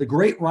the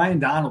great Ryan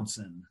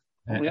Donaldson.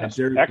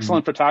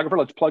 Excellent photographer.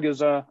 Let's plug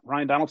his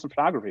Ryan Donaldson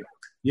photography.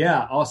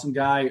 Yeah, awesome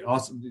guy.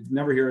 Awesome.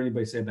 Never hear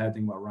anybody say a bad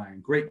thing about Ryan.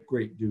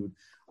 Great dude.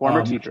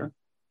 Former teacher.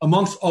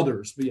 Amongst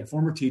others. But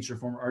former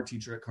art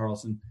teacher at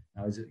Carlson.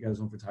 Now he's got his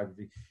own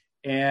photography.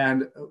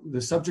 And the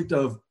subject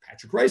of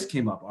Patrick Rice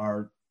came up.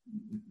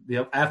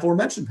 The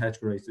aforementioned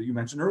Patrick Rice that you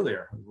mentioned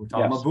earlier. We're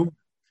talking about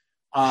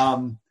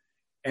Boom.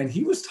 And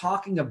he was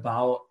talking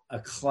about a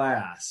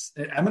class.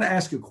 I'm going to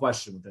ask you a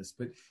question with this,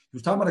 but he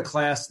was talking about a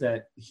class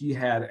that he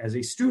had as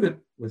a student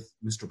with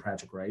Mr.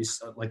 Patrick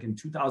Rice, like in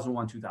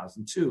 2001,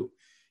 2002.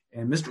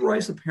 And Mr.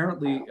 Rice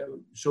apparently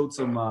showed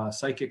some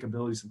psychic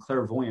ability, some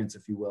clairvoyance,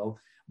 if you will,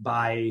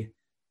 by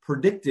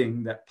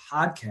predicting that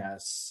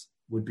podcasts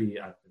would be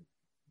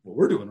what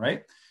we're doing,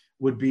 right?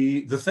 Would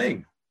be the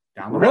thing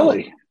down the road.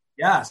 Really?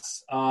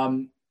 Yes.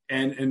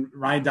 And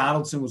Ryan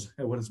Donaldson was,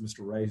 hey, what does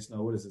Mr. Rice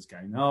know? What does this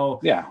guy know?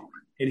 Yeah.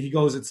 And he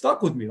goes, it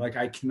stuck with me. Like,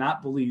 I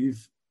cannot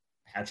believe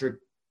Patrick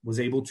was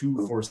able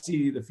to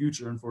foresee the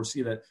future and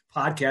foresee that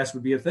podcast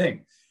would be a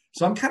thing.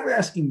 So I'm kind of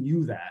asking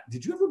you that.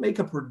 Did you ever make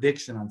a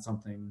prediction on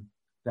something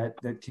that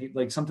came,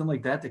 like something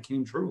like that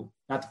came true?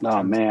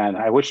 Oh, man,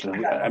 I wish.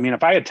 I mean,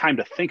 if I had time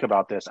to think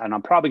about this, and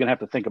I'm probably going to have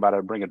to think about it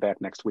and bring it back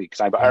next week,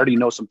 because I already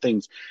know some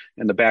things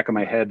in the back of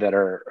my head that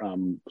are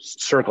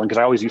circling, because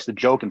I always used to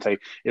joke and say,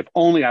 if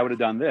only I would have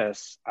done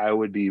this, I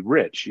would be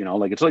rich.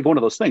 Like, it's like one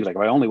of those things. Like,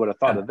 if I only would have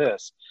thought of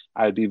this,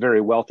 I would be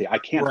very wealthy. I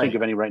can't think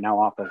of any right now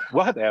off the.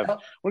 We're going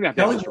to have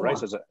to have Mr.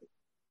 Rice as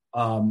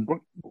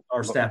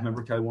our staff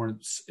member, Kelly Warren,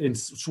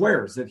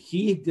 swears that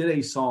he did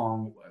a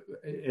song,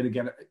 and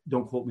again,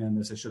 don't quote me on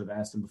this, I should have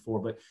asked him before,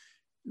 but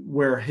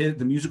where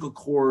the musical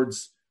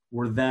chords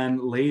were then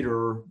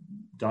later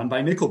done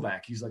by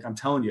Nickelback. He's like, I'm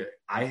telling you,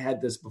 I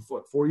had this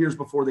before, 4 years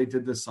before they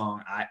did this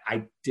song.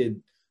 I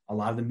did a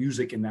lot of the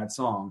music in that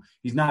song.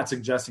 He's not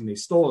suggesting they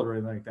stole it or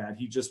anything like that.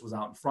 He just was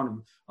out in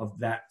front of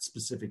that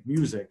specific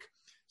music.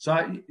 So,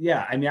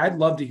 I'd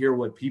love to hear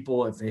what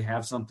people, if they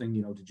have something,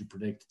 did you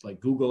predict like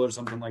Google or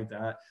something like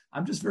that?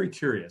 I'm just very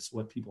curious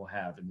what people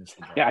have in this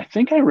regard. Yeah, I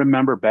think I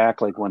remember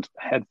back, like when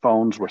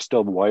headphones were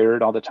still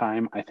wired all the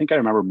time. I think I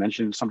remember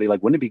mentioning to somebody,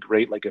 like, wouldn't it be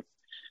great, like, if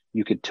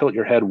you could tilt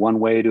your head one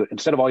way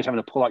instead of always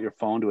having to pull out your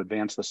phone to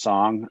advance the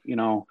song,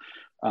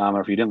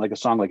 or if you didn't like a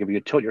song, like if you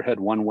tilt your head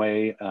one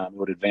way, it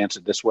would advance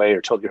it this way,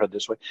 or tilt your head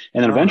this way.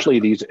 And then eventually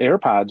these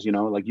AirPods,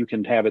 like you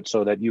can have it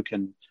so that you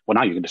can,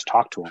 now you can just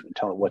talk to them and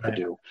tell it what to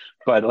do.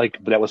 But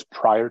that was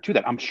prior to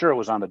that. I'm sure it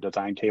was on the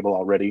design table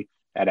already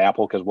at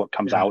Apple, because what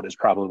comes out is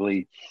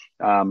probably,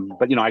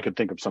 but I could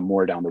think of some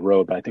more down the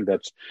road. But I think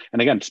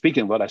and again,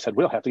 speaking of what I said,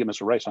 we'll have to get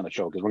Mr. Rice on the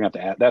show, because we're going to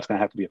have to that's going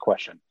to have to be a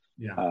question.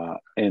 Yeah.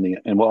 And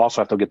we'll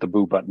also have to get the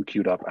boo button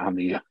queued up on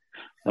the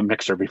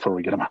mixer before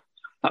we get him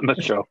on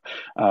the show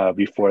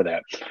before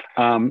that.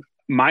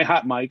 My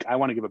hot mic, I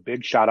want to give a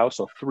big shout out.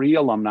 So 3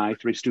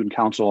 student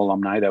council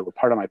alumni that were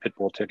part of my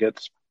Pitbull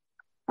tickets,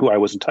 who I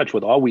was in touch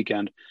with all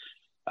weekend,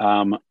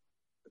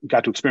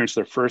 got to experience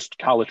their first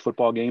college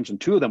football games. And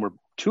two of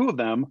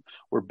them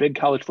were big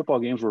college football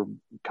games where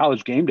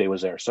College Game Day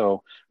was there.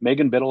 So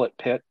Megan Biddle at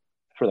Pitt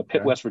for the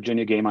Pitt West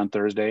Virginia game on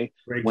Thursday.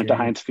 Went to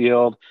Heinz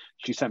Field.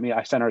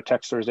 I sent her a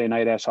text Thursday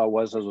night, asked how it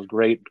was. It was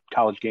great.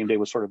 College Game Day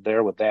was sort of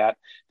there with that.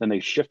 Then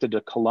they shifted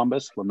to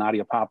Columbus. Well,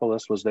 Nadia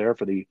Popoulos was there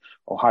for the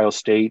Ohio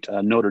State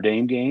Notre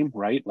Dame game,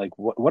 right? Like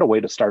what a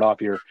way to start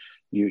off your,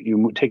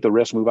 you take the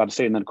risk, move out of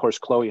state. And then of course,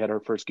 Chloe had her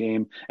first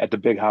game at the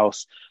Big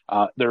House.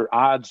 Their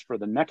odds for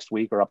the next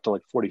week are up to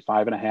like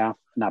 45.5.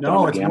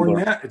 No, it's more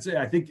than that.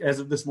 I think as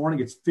of this morning,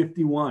 it's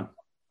 51.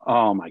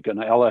 Oh my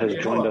goodness. Ella has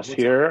joined us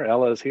here.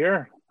 Ella is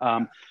here.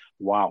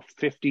 Wow,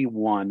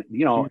 51,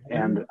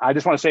 and I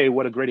just want to say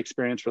what a great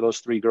experience for those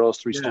 3 girls,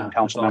 3 student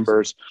council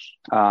members.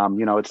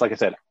 It's like I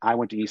said, I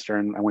went to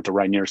Eastern, I went to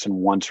Rynearson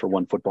once for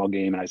one football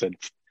game, and I said,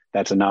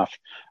 that's enough.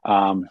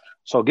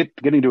 So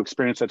getting to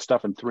experience that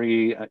stuff in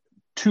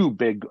 2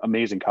 big,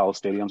 amazing college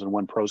stadiums and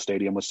 1 pro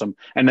stadium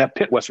and that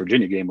Pitt, West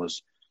Virginia game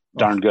was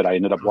darn good. I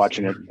ended up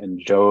watching it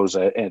in Joe's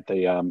at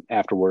the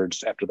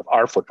afterwards, after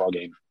our football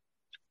game.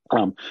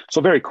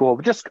 So very cool.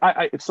 But just,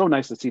 it's so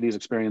nice to see these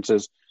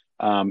experiences.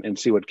 And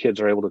see what kids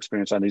are able to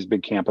experience on these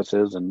big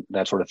campuses and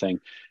that sort of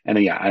thing. And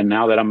and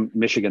now that I'm a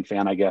Michigan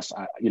fan, I guess,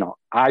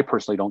 I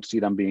personally don't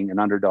see them being an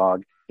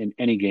underdog in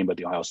any game but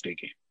the Ohio State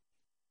game.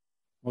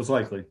 Most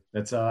likely.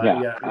 That's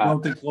I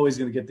don't think Chloe's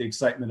going to get the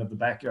excitement of the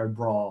backyard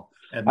brawl.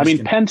 I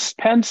mean, Penn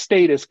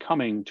State is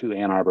coming to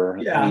Ann Arbor.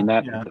 Yeah, I mean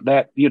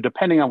that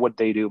depending on what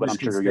they do, but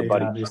Michigan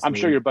I'm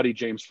sure your buddy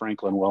James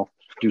Franklin will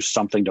do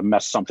something to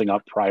mess something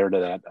up prior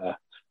to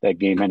that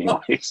game anyway.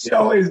 He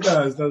always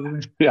does,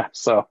 doesn't he? Yeah.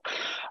 So,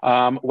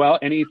 well,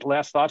 any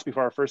last thoughts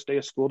before our first day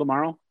of school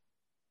tomorrow?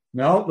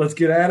 No, let's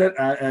get at it.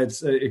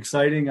 It's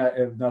exciting.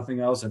 If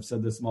nothing else, I've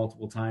said this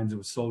multiple times. It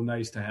was so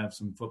nice to have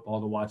some football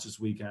to watch this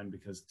weekend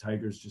because the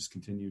Tigers just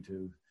continue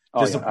to.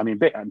 I mean,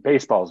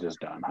 baseball's just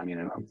done. I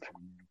mean,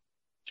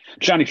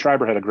 Johnny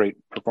Schreiber had a great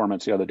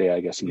performance the other day. I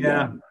guess I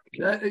mean,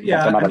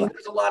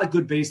 there's a lot of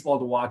good baseball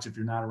to watch if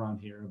you're not around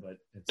here, but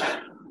it's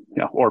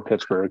or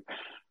Pittsburgh,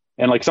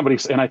 and like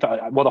I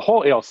thought, well, the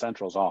whole AL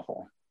Central is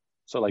awful.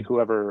 So like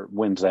whoever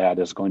wins that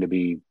is going to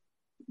be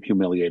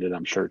humiliated,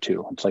 I'm sure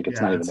too. It's like it's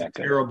not even that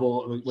good.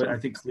 Terrible. So, I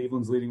think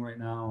Cleveland's leading right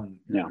now,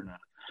 and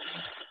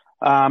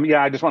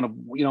I just want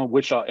to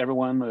wish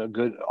everyone a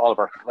good, all of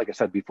our, like I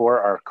said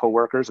before, our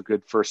coworkers a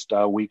good first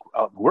week.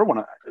 We're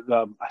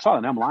I saw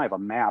on M Live a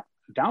map.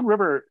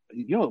 Downriver,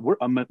 we're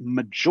a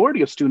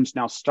majority of students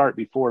now start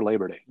before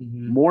Labor Day.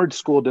 Mm-hmm. More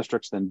school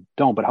districts than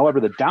don't, but however,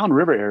 the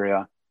Downriver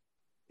area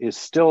is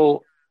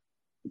still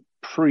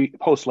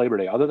post Labor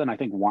Day. Other than I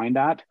think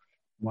Wyandotte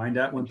went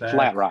back.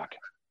 Flat Rock.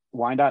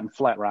 Wyandotte and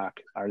Flat Rock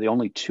are the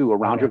only two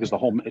around here because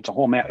it's a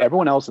whole map.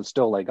 Everyone else is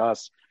still like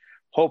us.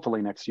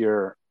 Hopefully next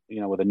year,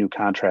 with a new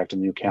contract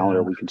and new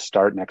calendar, we can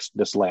start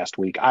this last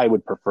week. I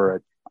would prefer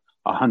it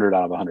 100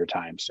 out of 100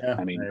 times. Yeah,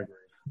 I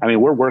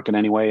mean, we're working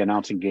anyway,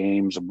 announcing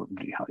games.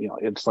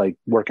 It's like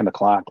working the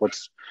clock.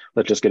 Let's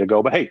just get it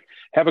go. But hey,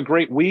 have a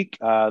great week.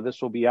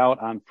 This will be out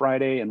on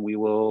Friday, and we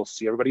will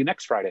see everybody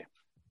next Friday.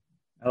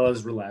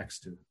 Ella's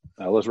relaxed too.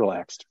 Ella's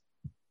relaxed.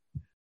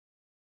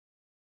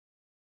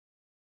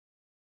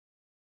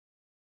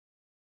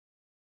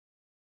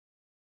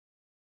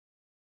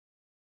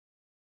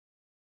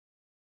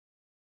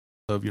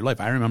 Of your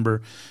life. I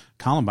remember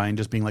Columbine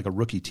just being like a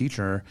rookie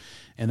teacher,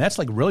 and that's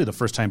like really the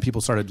first time people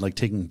started like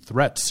taking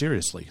threats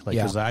seriously. Like,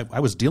 because I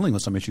was dealing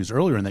with some issues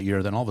earlier in that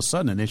year, then all of a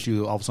sudden an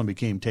issue all of a sudden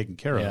became taken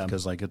care of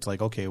because it's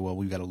like, okay, well,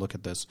 we've got to look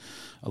at this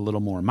a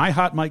little more. My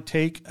hot mic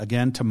take,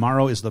 again,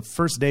 tomorrow is the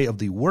first day of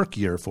the work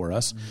year for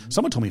us. Mm-hmm.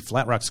 Someone told me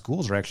Flat Rock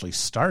schools are actually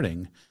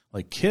starting.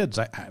 Like kids,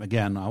 I'm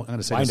going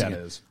to say this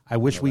again. I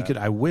wish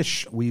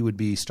we would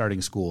be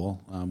starting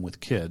school with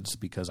kids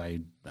because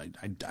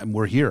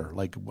we're here.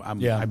 Like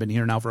I've been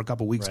here now for a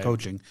couple weeks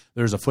coaching.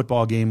 There's a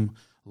football game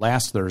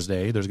last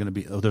Thursday. There's going to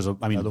be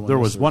there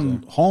was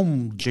one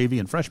home JV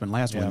and freshman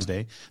last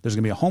Wednesday. There's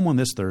going to be a home one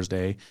this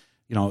Thursday.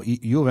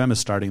 U of M is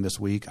starting this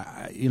week.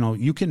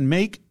 You can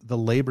make the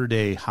Labor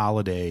Day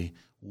holiday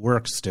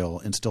work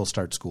still and still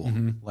start school.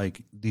 Mm-hmm.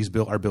 Like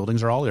our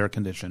buildings are all air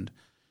conditioned.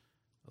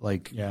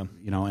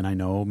 And I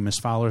know Miss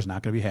Fowler's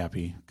not going to be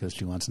happy because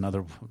she wanted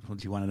another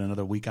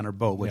week on her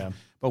boat.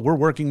 But we're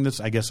working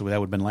this. I guess that would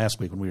have been last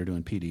week when we were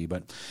doing PD.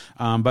 But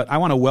I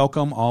want to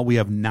welcome all. We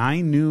have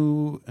 9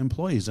 new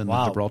employees in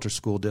the Gibraltar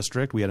School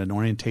District. We had an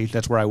orientation.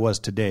 That's where I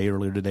was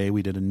earlier today.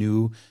 We did a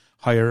new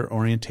hire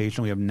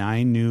orientation. We have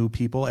 9 new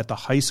people at the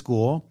high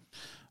school.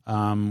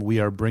 We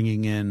are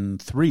bringing in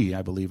 3,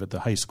 I believe, at the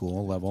high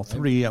school level.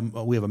 3.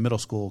 We have a middle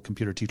school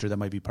computer teacher that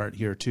might be part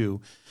here too.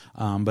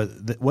 But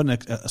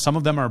some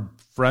of them are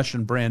fresh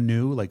and brand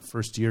new, like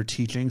first year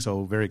teaching,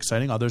 so very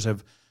exciting. Others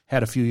have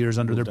had a few years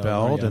under their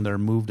belt, and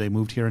they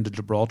moved here into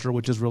Gibraltar,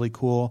 which is really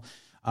cool.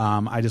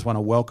 I just want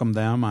to welcome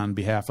them on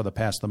behalf of the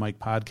Pass the Mic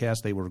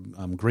podcast. They were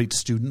great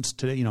students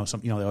today.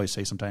 They always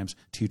say sometimes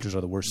teachers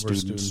are the worst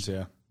students.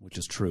 Which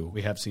is true.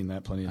 We have seen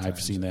that plenty of times.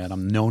 I've seen that.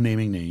 I'm no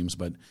naming names,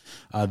 but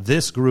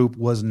this group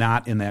was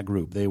not in that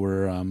group. They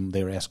were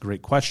asked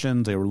great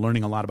questions. They were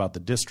learning a lot about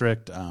the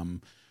district.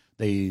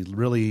 They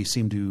really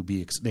seem to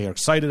be. They are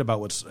excited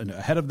about what's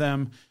ahead of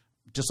them.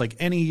 Just like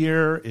any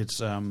year, it's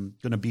going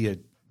to be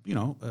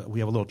we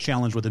have a little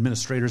challenge with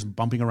administrators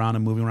bumping around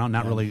and moving around.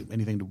 Not really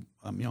anything to.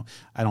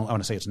 I want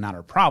to say it's not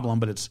our problem,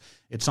 but it's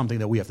something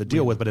that we have to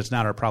deal with. But it's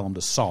not our problem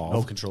to solve.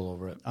 No control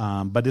over it.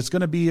 But it's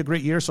going to be a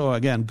great year. So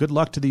again, good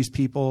luck to these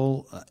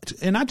people,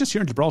 and not just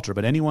here in Gibraltar,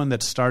 but anyone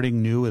that's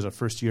starting new as a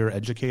first-year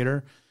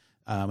educator.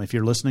 If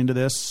you're listening to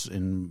this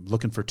and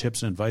looking for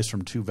tips and advice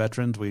from 2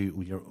 veterans, we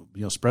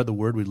spread the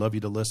word. We'd love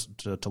you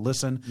to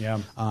listen. Yeah.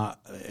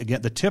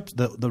 Again, the tip,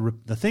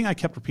 the thing I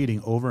kept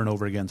repeating over and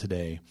over again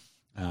today,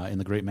 and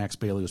the great Max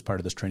Bailey was part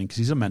of this training because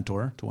he's a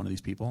mentor to one of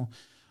these people.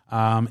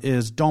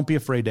 Is don't be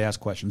afraid to ask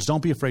questions.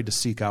 Don't be afraid to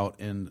seek out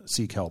and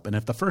seek help. And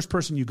if the first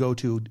person you go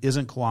to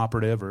isn't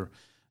cooperative or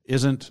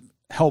isn't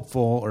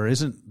helpful or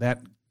isn't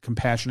that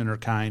compassionate or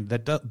kind,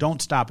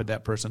 don't stop at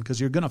that person because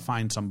you're going to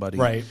find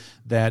somebody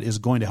that is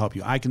going to help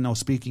you. I can know,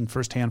 speaking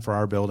firsthand for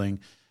our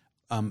building,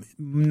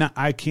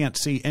 I can't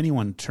see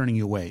anyone turning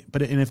you away.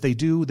 And if they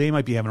do, they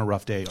might be having a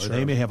rough day or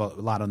they may have a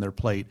lot on their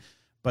plate.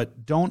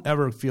 But don't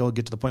ever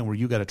get to the point where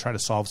you got to try to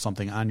solve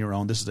something on your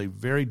own. This is a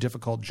very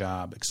difficult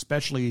job,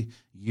 especially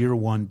year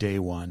 1, day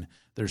 1.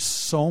 There's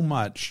so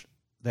much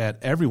that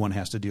everyone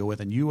has to deal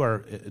with, and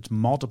it's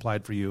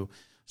multiplied for you.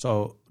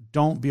 So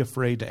don't be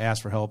afraid to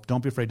ask for help.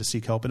 Don't be afraid to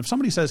seek help. And if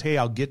somebody says, hey,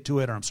 I'll get to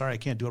it, or I'm sorry, I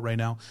can't do it right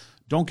now,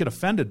 don't get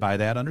offended by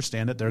that.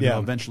 Understand that they're going to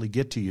eventually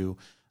get to you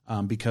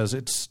because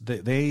it's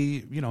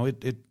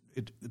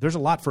there's a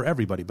lot for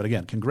everybody. But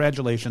again,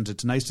 congratulations.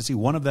 It's nice to see.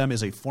 One of them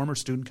is a former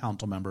student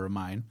council member of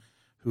mine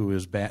who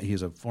is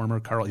he's a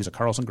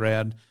Carlson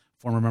grad,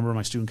 former member of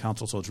my student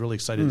council. So it's really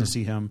excited to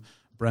see him.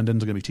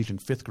 Brendan's going to be teaching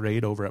 5th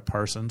grade over at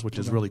Parsons, which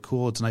is really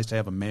cool. It's nice to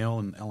have a male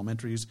in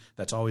elementaries.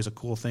 That's always a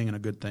cool thing and a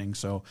good thing.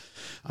 So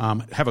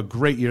have a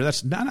great year.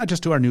 That's not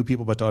just to our new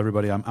people, but to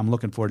everybody. I'm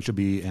looking forward. It should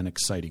be an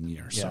exciting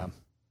year. So.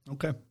 Yeah.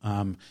 Okay.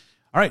 All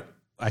right.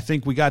 I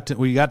think we got to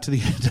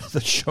the end of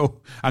the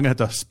show. I'm going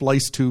to have to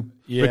splice 2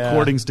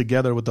 recordings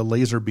together with the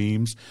laser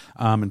beams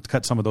and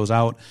cut some of those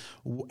out.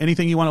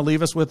 Anything you want to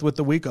leave us with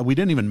the week? We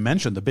didn't even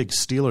mention the big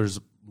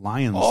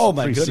Steelers-Lions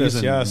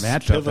preseason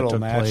matchup that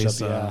took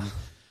place. Yeah.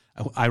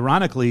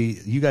 Ironically,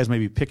 you guys may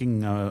be picking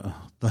the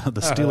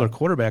Steeler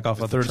quarterback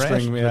off a third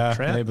string,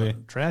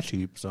 trash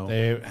heap. So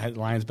they had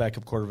Lions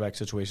backup quarterback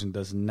situation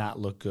does not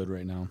look good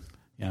right now.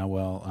 Yeah,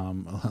 well,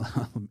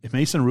 if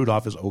Mason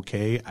Rudolph is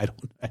okay,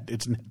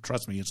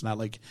 trust me, it's not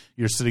like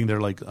you're sitting there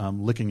like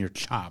licking your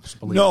chops.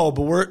 No,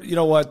 but you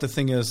know what? The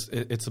thing is,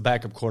 it's a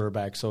backup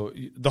quarterback, so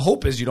the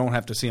hope is you don't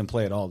have to see him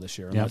play at all this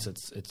year, unless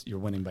it's you're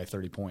winning by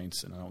 30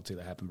 points, and I don't see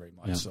that happen very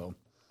much. Yeah. So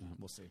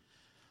we'll see.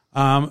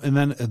 And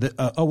then,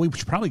 we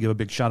should probably give a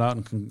big shout out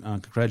and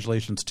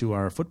congratulations to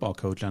our football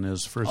coach on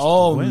his first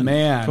win.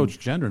 Man. Coach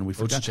Gendron. We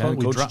forgot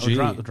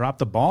to dropped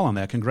the ball on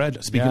that.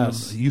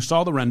 Congratulations. You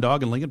saw the Ren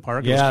Dog in Lincoln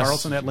Park. It was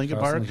Carlson at Lincoln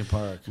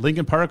Park.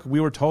 Lincoln Park, we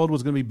were told,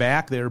 was going to be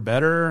back. They're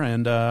better,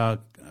 and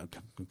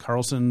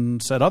Carlson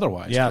said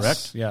otherwise,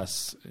 correct?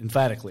 Yes,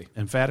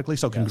 emphatically.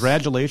 So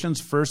congratulations.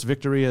 First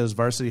victory as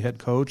varsity head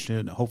coach,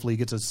 and hopefully he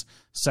gets his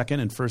second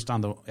and first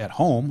at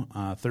home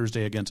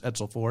Thursday against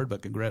Edsel Ford.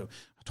 But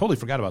I totally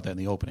forgot about that in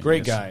the opening.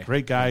 Great guy,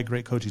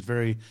 great coach. He's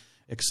very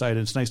excited.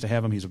 It's nice to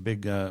have him. He's a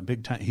big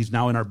time. He's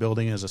now in our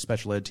building as a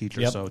special ed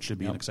teacher, so it should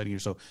be an exciting year.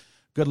 So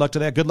good luck to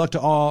that. Good luck to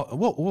all.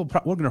 We're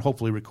going to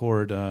hopefully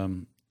record.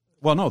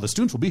 The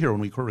students will be here when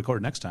we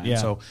record next time. Yeah.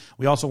 So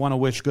we also want to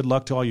wish good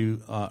luck to all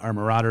you our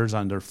Marauders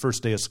on their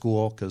first day of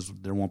school, because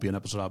there won't be an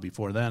episode out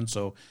before then.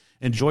 So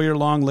enjoy your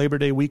long Labor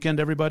Day weekend,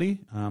 everybody.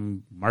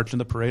 March in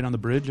the parade on the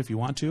bridge if you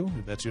want to,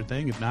 if that's your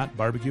thing. If not,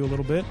 barbecue a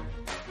little bit.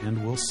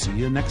 And we'll see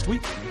you next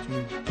week.